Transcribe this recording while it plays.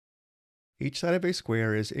Each side of a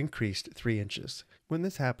square is increased 3 inches. When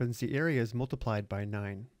this happens, the area is multiplied by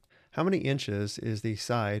 9. How many inches is the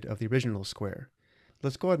side of the original square?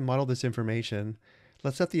 Let's go ahead and model this information.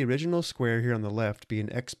 Let's set the original square here on the left be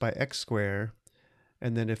an x by x square,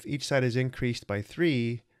 and then if each side is increased by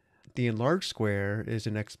 3, the enlarged square is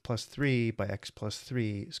an x plus 3 by x plus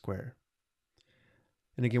 3 square.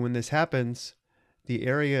 And again, when this happens, the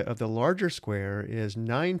area of the larger square is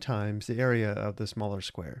 9 times the area of the smaller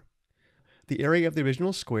square. The area of the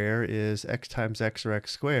original square is x times x, or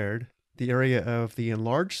x squared. The area of the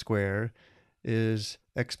enlarged square is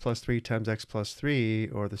x plus 3 times x plus 3,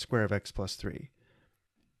 or the square of x plus 3.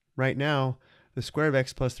 Right now, the square of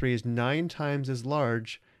x plus 3 is 9 times as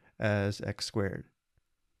large as x squared.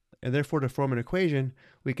 And therefore, to form an equation,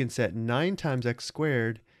 we can set 9 times x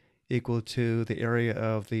squared equal to the area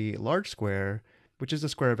of the large square, which is the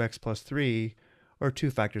square of x plus 3, or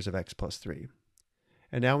 2 factors of x plus 3.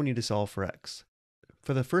 And now we need to solve for x.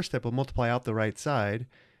 For the first step, we'll multiply out the right side.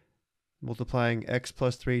 Multiplying x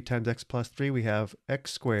plus 3 times x plus 3, we have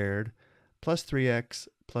x squared plus 3x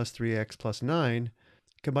plus 9.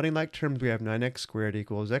 Combining like terms, we have 9x squared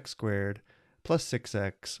equals x squared plus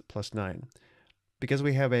 6x plus 9. Because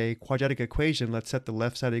we have a quadratic equation, let's set the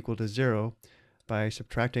left side equal to 0 by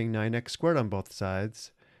subtracting 9x squared on both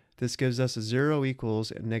sides. This gives us 0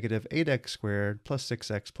 equals negative 8x squared plus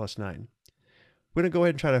 6x plus 9. We're going to go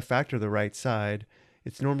ahead and try to factor the right side.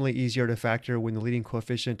 It's normally easier to factor when the leading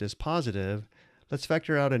coefficient is positive. Let's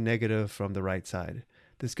factor out a negative from the right side.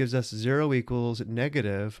 This gives us 0 equals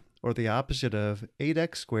negative, or the opposite of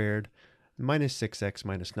 8x squared minus 6x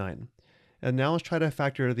minus 9. And now let's try to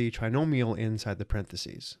factor the trinomial inside the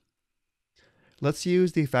parentheses. Let's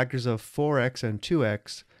use the factors of 4x and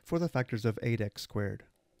 2x for the factors of 8x squared.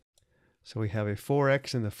 So we have a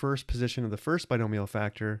 4x in the first position of the first binomial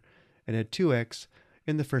factor, and a 2x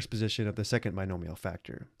in the first position of the second binomial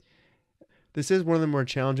factor. This is one of the more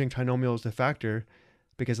challenging trinomials to factor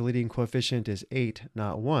because the leading coefficient is 8,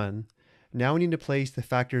 not 1. Now we need to place the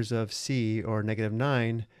factors of c, or negative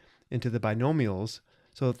 9, into the binomials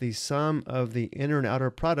so that the sum of the inner and outer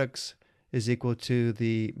products is equal to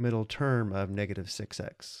the middle term of negative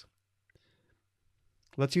 6x.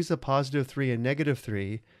 Let's use a positive 3 and negative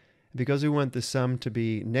 3. Because we want the sum to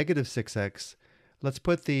be negative 6x, let's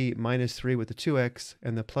put the minus 3 with the 2x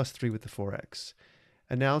and the plus 3 with the 4x.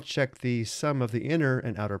 And now check the sum of the inner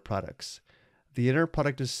and outer products. The inner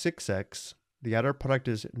product is 6x, the outer product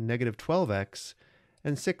is negative 12x,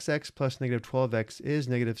 and 6x plus negative 12x is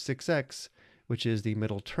negative 6x, which is the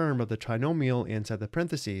middle term of the trinomial inside the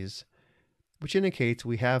parentheses, which indicates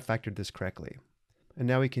we have factored this correctly. And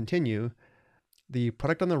now we continue. The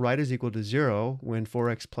product on the right is equal to 0 when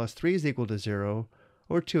 4x plus 3 is equal to 0,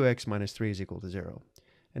 or 2x minus 3 is equal to 0.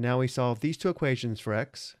 And now we solve these two equations for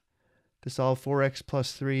x. To solve 4x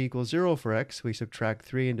plus 3 equals 0 for x, we subtract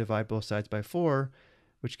 3 and divide both sides by 4,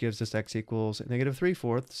 which gives us x equals negative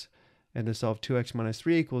 3/4. And to solve 2x minus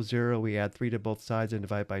 3 equals 0, we add 3 to both sides and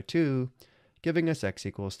divide by 2, giving us x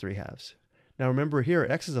equals 3/2. Now remember here,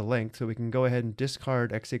 x is a length, so we can go ahead and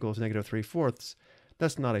discard x equals negative 3/4.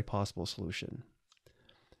 That's not a possible solution.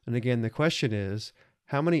 And again, the question is,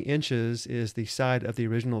 how many inches is the side of the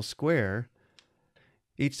original square?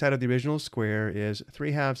 Each side of the original square is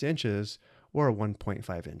 3/2 inches, or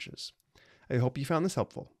 1.5 inches. I hope you found this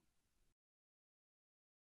helpful.